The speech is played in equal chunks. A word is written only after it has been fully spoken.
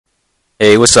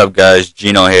Hey, what's up guys?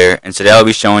 Gino here, and today I'll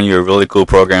be showing you a really cool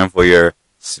program for your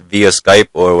via Skype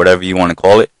or whatever you want to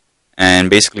call it. And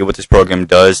basically what this program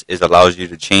does is allows you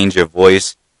to change your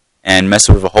voice and mess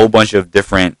with a whole bunch of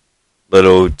different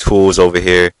little tools over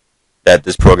here that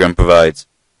this program provides.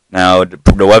 Now the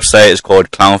website is called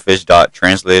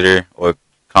clownfish.translator or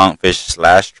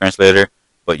clownfish/translator,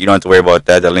 but you don't have to worry about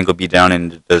that. The link will be down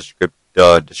in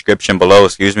the description below,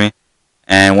 excuse me.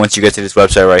 And once you get to this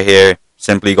website right here,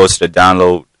 simply go to the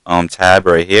download tab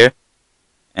right here,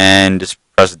 and just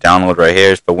press download right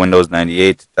here. It's for Windows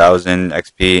 98, 2000,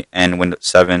 XP, and Windows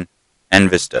 7,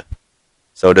 and Vista.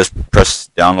 So just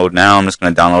press download now. I'm just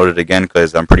going to download it again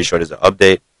because I'm pretty sure there's an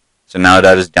update. So now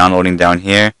that is downloading down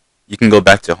here, you can go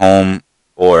back to home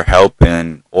or help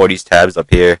and all these tabs up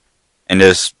here and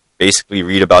just basically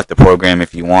read about the program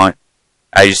if you want.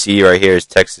 As you see right here is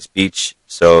text to speech,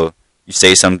 so you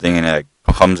say something and it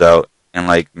comes out and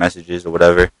like messages or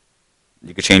whatever.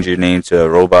 You can change your name to a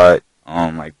robot,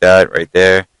 like that right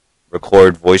there.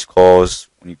 Record voice calls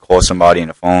when you call somebody on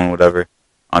the phone, whatever.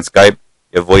 On Skype,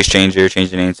 your voice changer,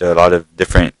 change your name to a lot of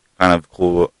different kind of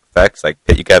cool effects. Like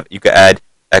you could add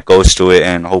echoes to it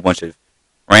and a whole bunch of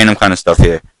random kind of stuff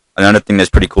here. Another thing that's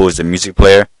pretty cool is the music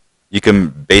player. You can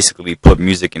basically put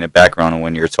music in the background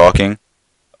when you're talking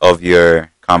of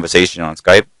your conversation on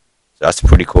Skype. So that's a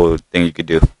pretty cool thing you could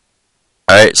do.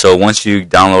 Alright, so once you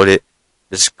download it,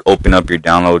 just open up your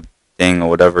download thing or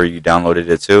whatever you downloaded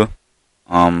it to.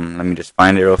 Let me just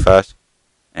find it real fast.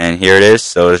 And here it is.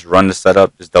 So just run the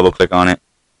setup, just double click on it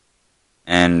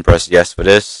and press yes for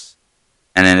this.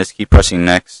 And then just keep pressing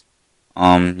next.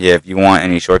 Yeah, if you want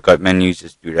any shortcut menus,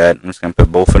 just do that. I'm just going to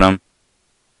put both of them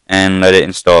and let it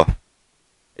install.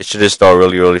 It should install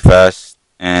really fast.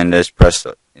 And just press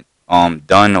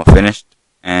done or finished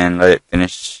and let it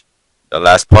finish the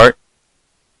last part.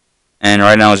 And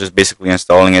right now it's just basically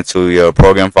installing it to your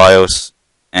program files,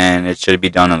 and it should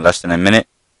be done in less than a minute.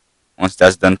 Once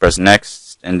that's done, press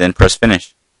next and then press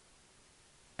finish.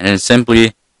 And then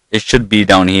simply it should be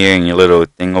down here in your little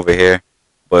thing over here,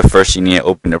 but first you need to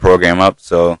open the program up.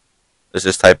 So let's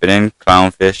just type it in,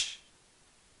 ClownFish.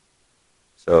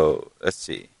 So let's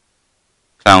see,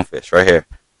 ClownFish right here.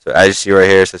 So as you see right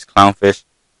here, it says ClownFish.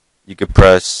 You could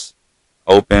press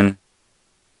open.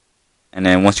 And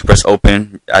then once you press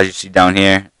open, as you see down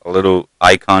here, a little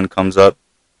icon comes up.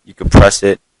 You can press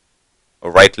it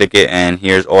or right click it, and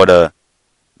here's all the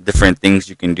different things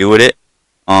you can do with it.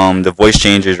 The voice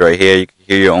changers right here. You can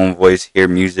hear your own voice, hear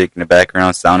music in the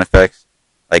background, sound effects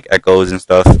like echoes and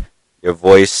stuff. Your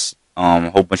voice,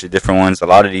 a whole bunch of different ones. A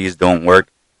lot of these don't work,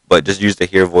 but just use the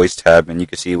hear voice tab and you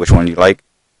can see which one you like.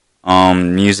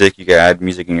 Music, you can add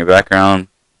music in your background.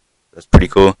 That's pretty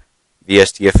cool.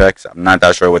 VST effects, I'm not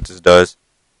that sure what this does.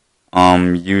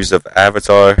 Use of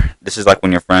avatar. This is like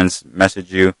when your friends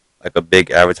message you, like a big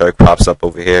avatar pops up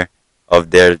over here of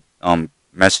their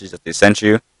message that they sent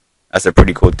you. That's a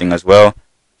pretty cool thing as well.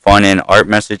 Fun and art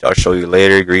message, I'll show you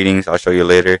later. Greetings, I'll show you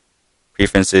later.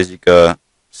 Preferences, you can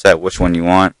set which one you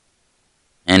want.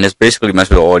 And it's basically mess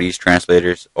with all these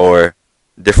translators or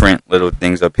different little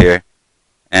things up here.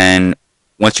 And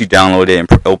once you download it and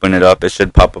open it up, it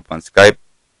should pop up on Skype.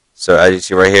 So as you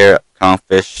see right here,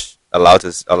 ClownFish allow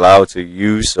to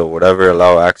use or whatever,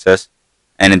 allow access.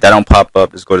 And if that don't pop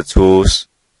up, just go to Tools,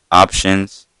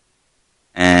 Options,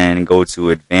 and go to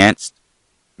Advanced,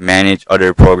 Manage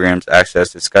Other Programs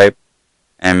Access to Skype,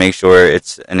 and make sure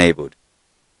it's enabled.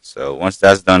 So once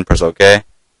that's done, press OK,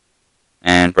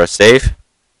 and press Save.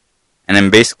 And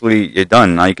then basically you're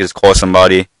done. Now you can just call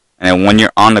somebody, and then when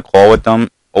you're on the call with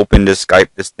them, open this Skype,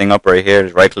 this thing up right here,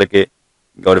 just right click it,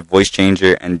 go to voice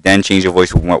changer, and then change your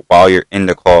voice while you're in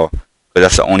the call, because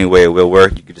that's the only way it will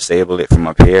work. You can disable it from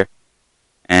up here,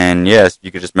 and yes,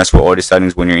 you can just mess with all the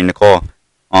settings when you're in the call.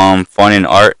 Fun and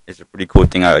art is a pretty cool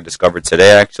thing I discovered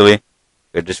today actually.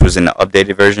 This was in the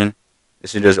updated version.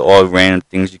 This is just all random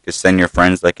things you could send your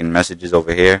friends, like in messages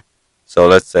over here. So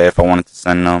let's say if I wanted to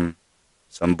send them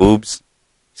some boobs,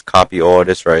 just copy all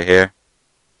this right here,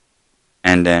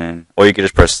 and then, or you could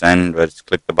just press send, but just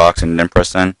click the box and then press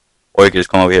send. Or you can just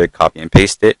come over here and copy and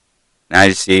paste it. Now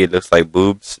you see it looks like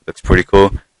boobs. It looks pretty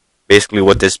cool. Basically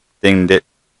what this thing did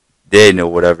or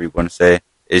whatever you want to say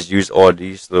is use all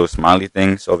these little smiley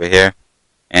things over here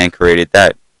and created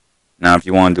that. Now if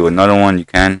you want to do another one, you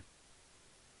can.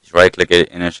 Just right click it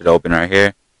and it should open right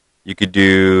here. You could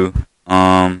do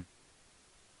I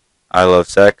love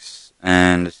sex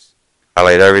and just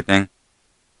highlight everything.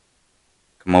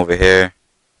 Come over here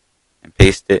and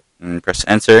paste it and press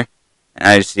enter. And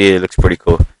as you see, it looks pretty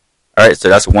cool. Alright, so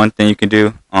that's one thing you can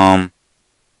do.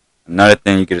 Another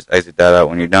thing, you can just exit that out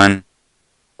when you're done.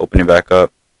 Open it back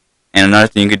up. And another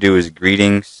thing you could do is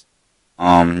greetings.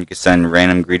 You can send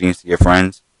random greetings to your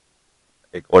friends,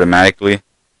 like automatically.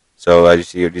 So as you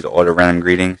see, these are all the random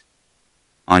greetings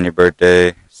on your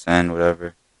birthday. Send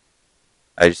whatever.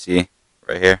 As you see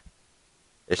right here,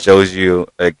 it shows you,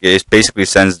 like, it basically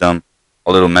sends them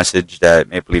a little message that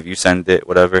may believe you sent it,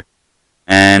 whatever.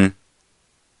 And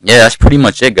yeah, that's pretty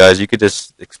much it, guys. You could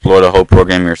just explore the whole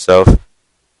program yourself.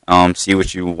 See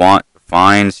what you want,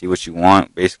 see what you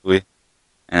want, basically.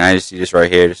 And I just see this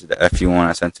right here. This is the FU one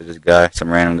I sent to this guy,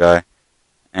 some random guy.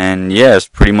 And yeah, that's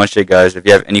pretty much it, guys. If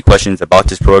you have any questions about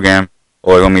this program,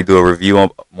 or you want me to do a review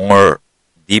more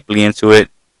deeply into it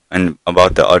and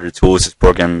about the other tools this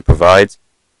program provides,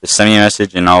 just send me a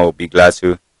message and I'll be glad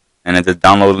to. And if the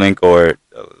download link or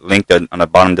link that on the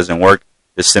bottom doesn't work,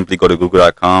 just simply go to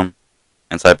google.com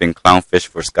and type in ClownFish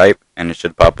for Skype, and it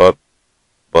should pop up.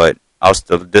 But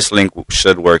this link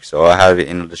should work, so I'll have it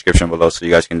in the description below so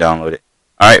you guys can download it.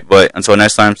 Alright, but until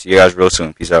next time, see you guys real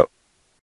soon. Peace out.